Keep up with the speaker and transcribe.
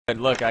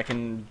Look, I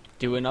can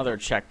do another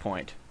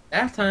checkpoint.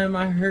 That time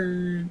I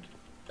heard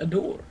a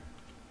door.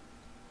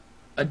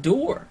 A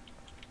door.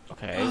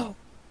 Okay. Oh.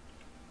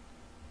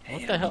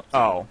 What the hell?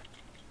 Oh.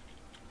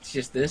 It's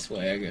just this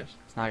way, I guess.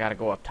 So now I gotta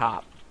go up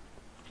top.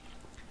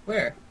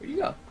 Where? Where'd you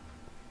go?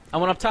 I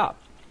went up top.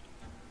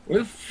 Where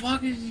the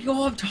fuck did you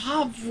go up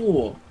top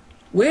for?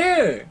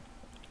 Where?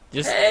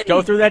 Just Hey!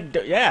 go through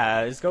that.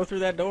 Yeah, just go through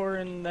that door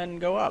and then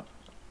go up,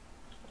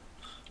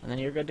 and then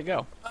you're good to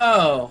go.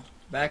 Oh,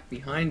 back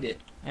behind it.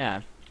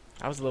 Yeah,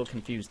 I was a little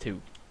confused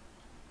too.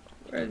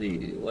 Where are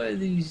these? What are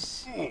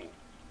these?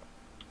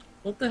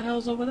 What the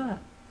hell's over that?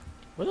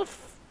 Where the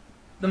f?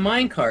 The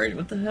minecart.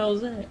 What the hell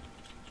is that?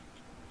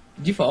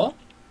 Did you fall?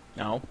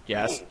 No.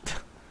 Yes.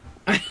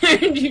 I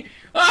heard you.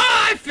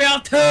 Ah! I fell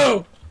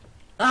too.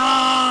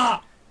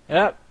 Ah!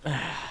 Yep.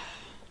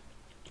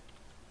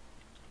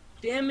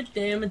 Damn it!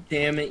 Damn it!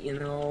 Damn it! You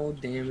know,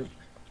 damn it!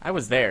 I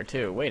was there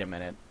too. Wait a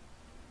minute.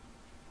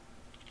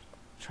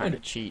 Trying to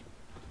cheat.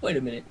 Wait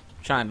a minute.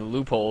 Trying to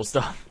loophole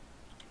stuff.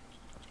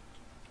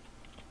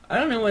 I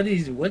don't know what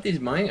these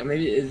mine.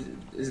 Maybe is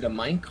it a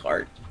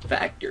minecart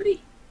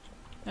factory?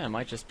 Yeah, it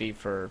might just be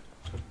for.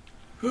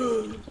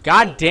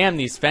 God damn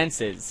these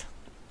fences!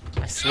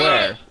 I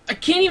swear. I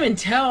can't even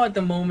tell at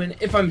the moment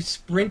if I'm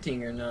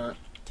sprinting or not.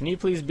 Can you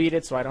please beat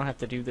it so I don't have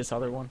to do this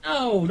other one?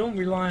 No, don't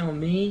rely on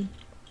me.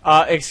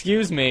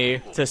 Excuse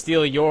me, to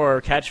steal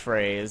your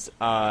catchphrase,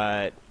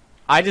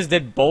 I just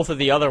did both of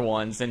the other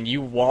ones, and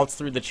you waltzed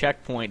through the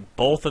checkpoint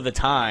both of the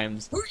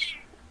times. Who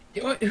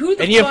the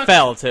And you fuck?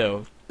 fell,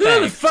 too. Who the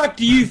Thanks. fuck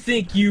do you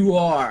think you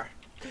are?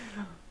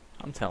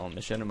 I'm telling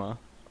Machinima.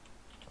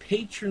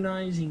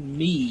 Patronizing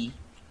me.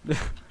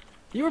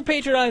 You were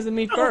patronizing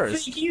me I don't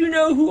first. think you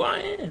know who I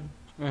am.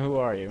 Who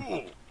are you?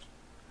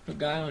 A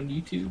guy on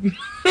YouTube.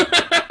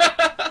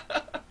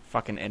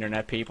 Fucking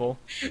internet people.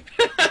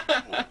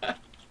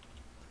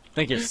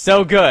 Think you're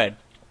so good.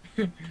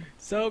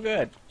 So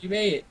good. You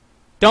made it.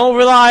 Don't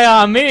rely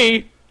on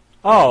me!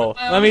 Oh,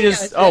 let me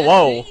just... Oh,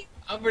 whoa.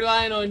 I'm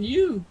relying on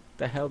you.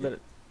 The hell did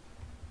it...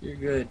 You're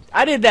good.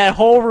 I did that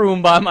whole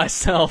room by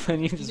myself, and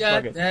you You just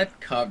got fucking... that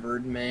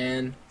covered,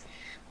 man.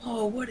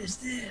 Oh, what is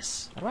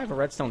this? How do I have a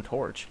redstone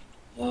torch?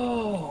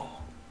 Whoa.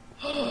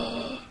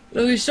 Look,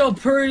 it's so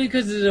pretty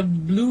because of the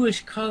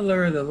bluish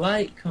color of the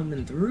light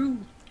coming through.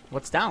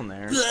 What's down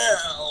there?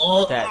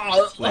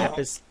 That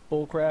lapis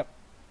bullcrap?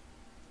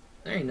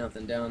 There ain't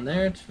nothing down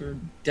there. It's for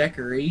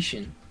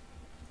decoration.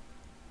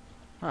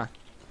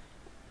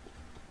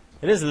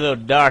 It is a little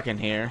dark in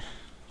here.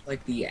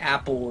 Like the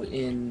apple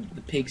in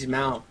the pig's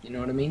mouth. You know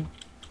what I mean?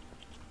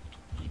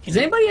 Does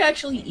anybody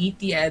actually eat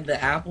the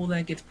apple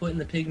that gets put in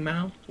the pig's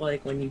mouth?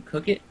 Like when you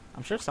cook it?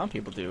 I'm sure some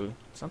people do.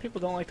 Some people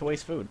don't like to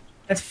waste food.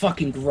 That's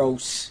fucking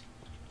gross.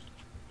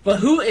 But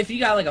who, if you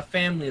got like a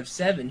family of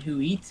 7,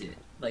 who eats it?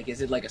 Like,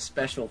 is it like a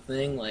special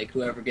thing? Like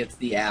whoever gets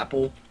the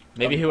apple?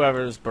 Maybe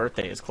whoever's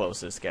birthday is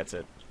closest gets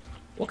it.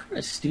 What kind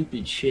of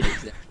stupid shit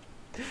is that?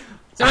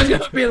 Someone's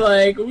gonna be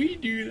like, we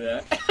do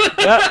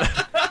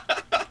that.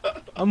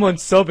 I'm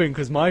unsubbing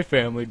because my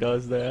family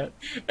does that.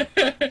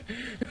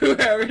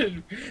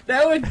 Whoever,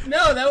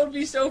 that would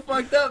be so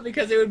fucked up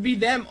because it would be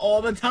them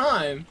all the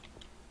time.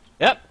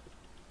 Yep.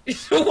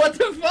 So what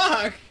the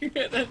fuck?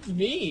 That's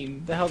mean.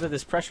 What the hell did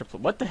this pressure...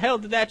 What the hell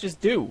did that just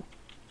do?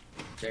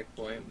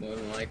 Checkpoint, more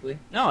than likely.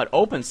 No, it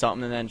opened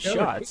something and then It's over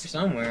here shuts.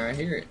 somewhere, I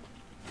hear it.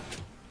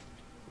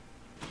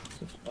 What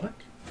the fuck?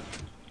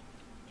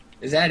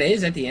 Is that it?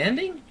 Is that the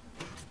ending?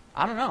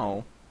 I don't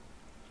know.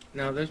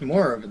 No, there's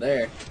more over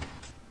there.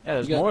 Yeah,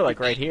 there's You got- more like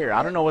right here.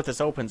 I don't know what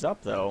this opens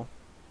up though.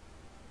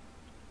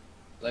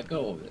 Let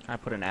go of it. Can I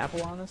put an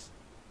apple on this?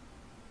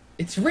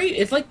 It's right.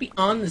 It's like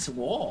beyond this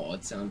wall.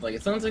 It sounds like.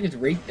 It sounds like it's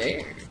right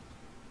there.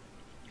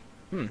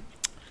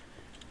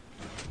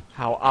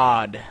 How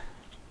odd.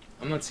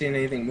 I'm not seeing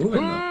anything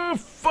moving though. Oh,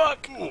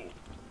 fuck! Well,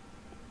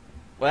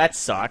 that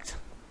sucked.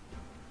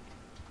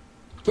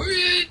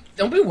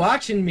 Don't be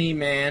watching me,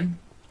 man.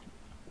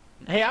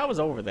 Hey, I was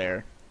over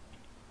there.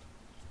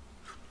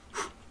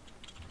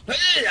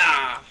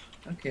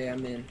 Okay,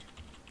 I'm in.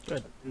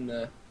 Good.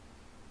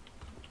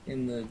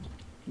 In the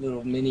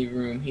little mini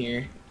room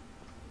here.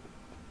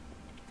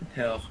 What the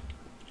hell?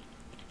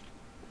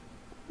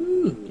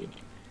 Ooh.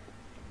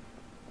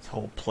 This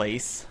whole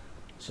place.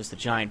 It's just a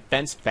giant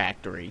fence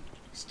factory.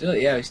 Still,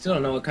 yeah, we still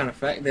don't know what kind of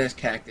there's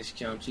cactus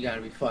jumps. You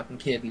gotta be fucking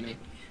kidding me.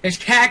 There's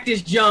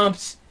cactus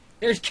jumps!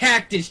 There's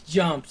cactus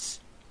jumps!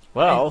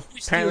 Well, And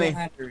twisty apparently,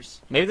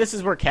 ladders. maybe this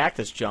is where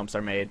cactus jumps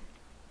are made.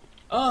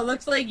 Oh, it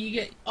looks like you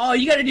get... Oh,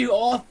 you gotta do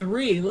all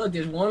 3. Look,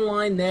 there's one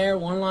line there,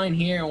 one line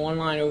here, and one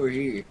line over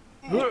here.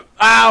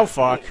 Ow,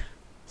 fuck.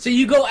 So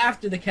you go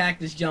after the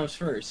cactus jumps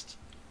first.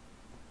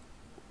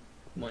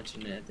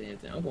 Munching that damn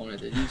thing. I'm going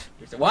after these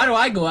first. Why do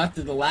I go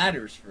after the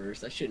ladders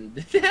first? I shouldn't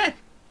do that.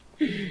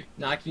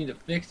 Knock me to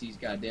fix these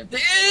goddamn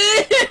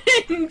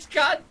things.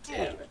 God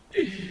damn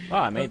it. Oh,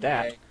 I made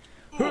that.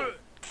 Okay.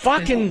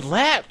 Fucking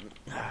lap.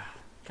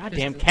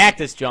 Goddamn Piston.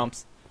 cactus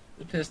jumps.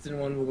 The piston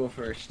one will go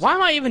first. Why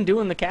am I even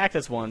doing the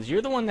cactus ones?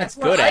 You're the one that's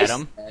what good I at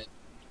them. said.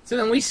 So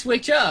then we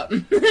switch up.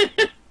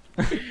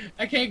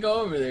 I can't go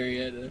over there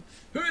yet.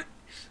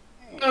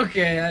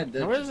 Okay,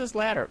 Now, where's this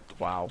ladder?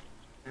 Wow.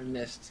 I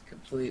missed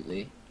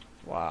completely.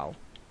 Wow.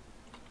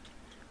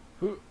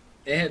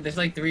 There's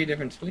like 3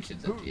 different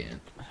switches at the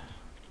end.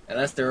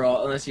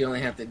 Unless you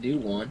only have to do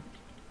one.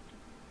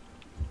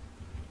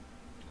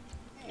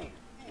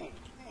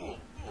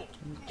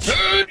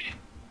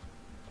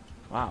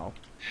 Wow.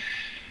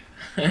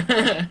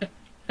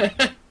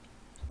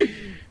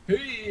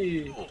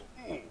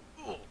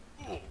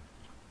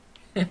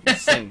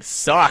 These things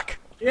suck.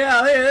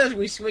 Yeah, look at this.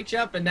 We switch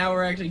up and now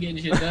we're actually getting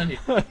shit done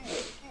here.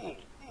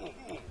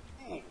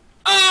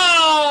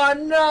 Oh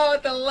no!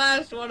 At the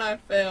last one I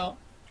fell.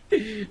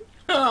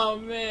 Oh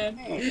man!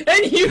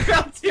 And you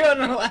fell too on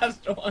the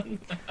last one.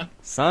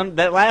 Son,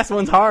 that last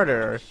one's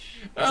harder.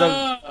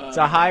 It's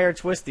a higher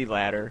twisty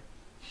ladder.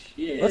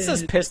 Shit. What's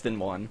this piston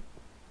one?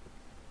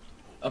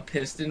 A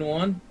piston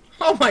one?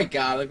 Oh my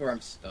god! Look where I'm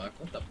stuck.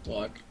 What the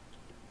fuck?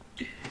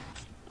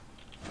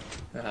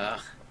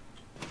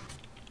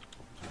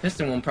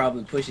 Piston one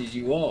probably pushes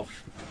you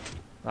off.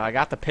 I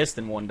got the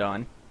piston one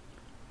done.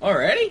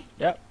 Already?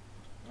 Yep.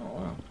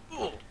 Oh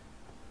wow.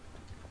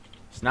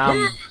 So now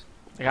I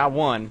got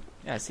one.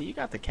 Yeah, see, you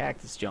got the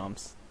cactus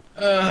jumps.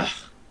 I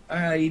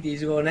gotta eat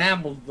these golden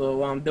apples though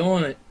while I'm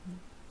doing it.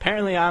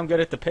 Apparently I'm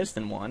good at the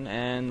piston one,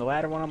 and the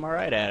ladder one I'm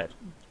alright at it.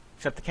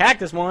 Except the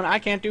cactus one, I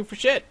can't do for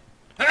shit.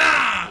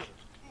 Ah!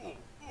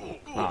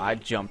 Oh, I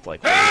jumped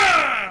like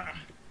that.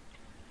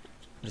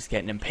 I'm just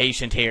getting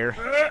impatient here.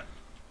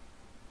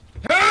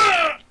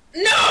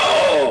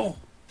 No!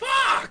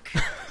 Fuck!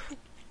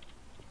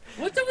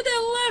 What's up with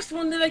that last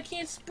one that I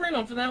can't sprint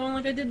off of that one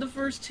like I did the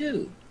first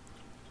 2?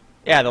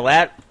 Yeah, the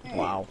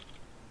wow.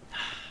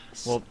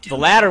 Well, the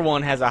ladder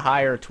one has a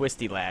higher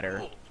twisty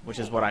ladder, which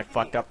is what I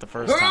fucked up the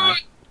first time.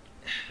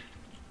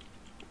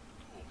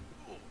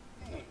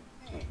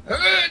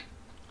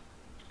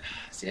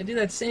 See, I do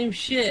that same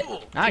shit.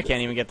 Now I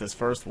can't even get this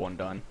first one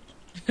done.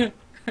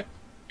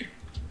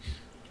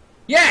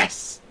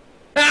 Yes!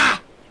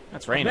 Ah!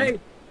 That's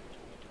raining.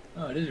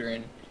 Oh, it is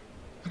raining.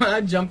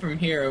 I jump from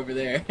here over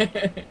there.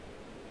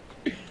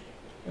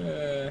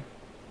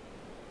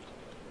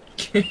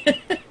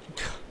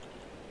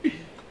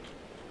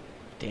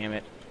 Damn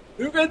it.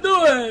 You can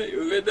do it!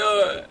 You can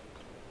do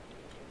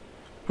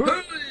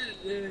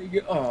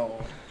it! Oh.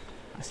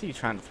 I see you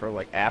trying to throw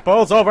like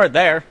apples over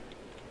there.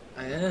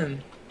 I am.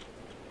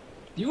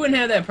 You wouldn't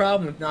have that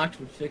problem if Nox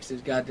would fix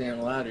his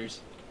goddamn ladders.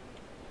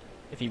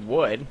 If he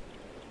would.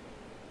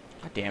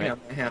 God damn it. I'm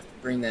gonna have to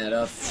bring that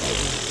up.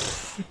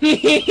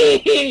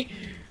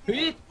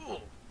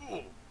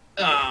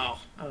 Oh,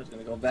 I was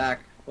gonna go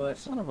back, but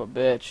Son of a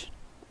bitch.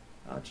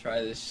 I'll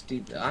try this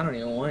stupid. I don't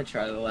even want to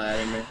try the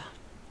ladder, man.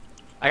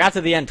 I got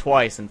to the end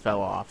twice and fell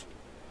off.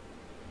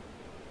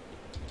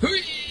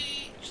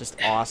 It's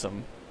just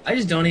awesome. I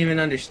just don't even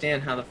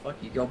understand how the fuck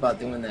you go about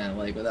doing that,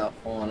 like, without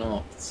falling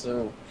off. It's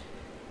so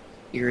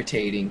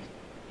irritating.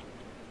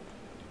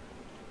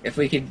 If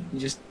we could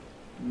just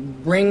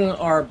bring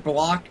our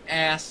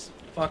block-ass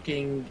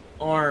fucking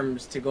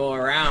arms to go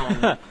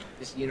around,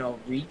 just, you know,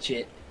 reach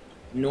it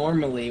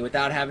normally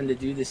without having to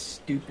do this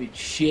stupid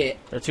shit.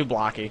 They're too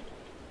blocky.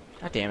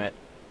 God damn it.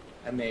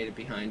 I made it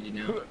behind you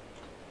now.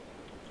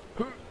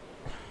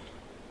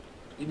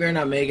 You better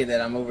not make it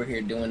that I'm over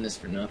here doing this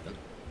for nothing.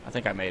 I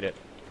think I made it.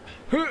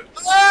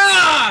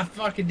 Ah!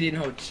 Fucking didn't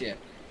hold shit.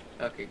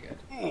 Okay, good.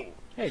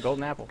 Hey,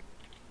 golden apple.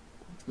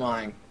 It's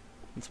mine.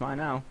 It's mine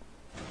now.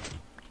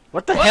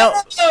 What the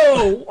hell?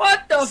 Whoa!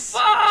 What the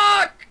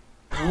fuck?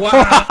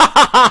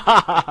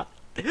 Wow.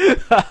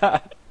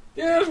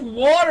 There's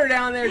water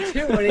down there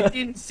too, and it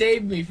didn't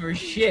save me for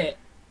shit.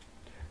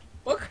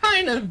 What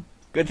kind of...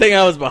 Good thing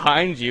I was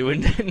behind you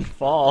and didn't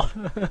fall.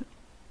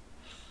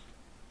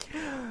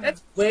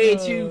 That's way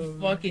too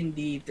fucking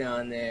deep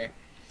down there.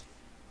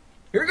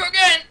 Here we go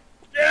again!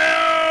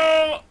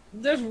 No!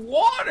 There's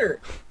water!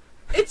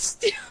 It's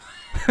still...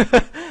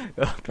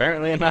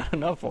 Apparently not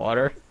enough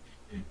water.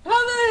 How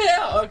the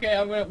hell?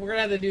 Okay, we're gonna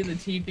have to do the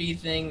TP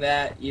thing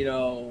that, you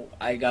know,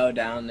 I go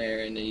down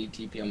there and then you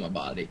TP on my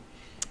body.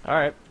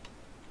 Alright.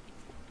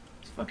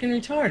 It's fucking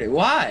retarded.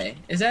 Why?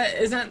 Is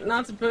that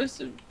not supposed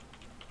to...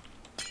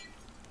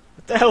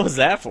 What the hell was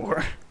that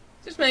for?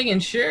 Just making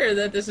sure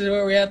that this is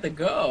where we have to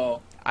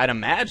go. I'd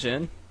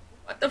imagine.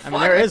 What the fuck? I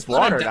mean, there is I'm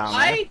gonna water down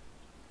die? there.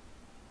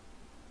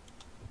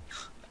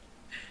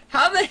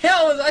 How the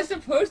hell was I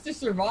supposed to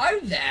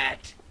survive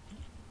that?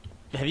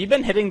 Have you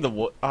been hitting the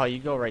wood? Oh,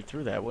 you'd go right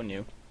through that, wouldn't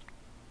you?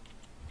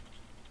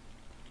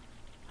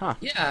 Huh.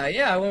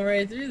 Yeah, I went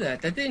right through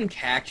that. That didn't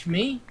catch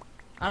me.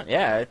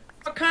 Yeah.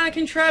 What kind of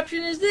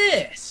contraption is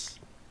this?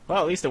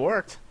 Well, at least it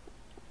worked.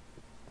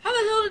 How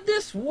the hell did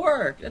this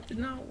work? That did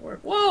not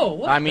work. Whoa,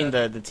 what I mean,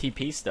 the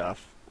TP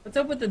stuff. What's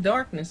up with the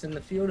darkness in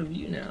the field of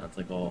view now? It's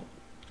like, oh...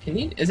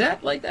 Is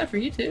that like that for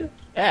you too?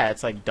 Yeah,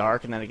 it's like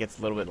dark and then it gets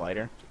a little bit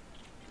lighter.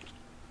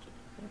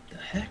 What the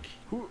heck?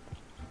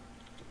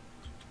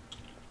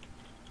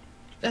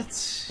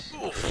 That's...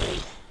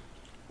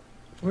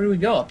 Where do we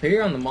go? Up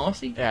here on the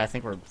mossy? Yeah, I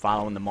think we're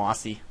following the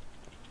mossy.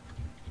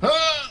 Whoa!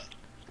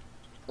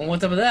 Well,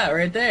 what's up with that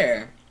right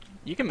there?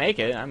 You can make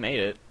it. I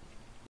made it.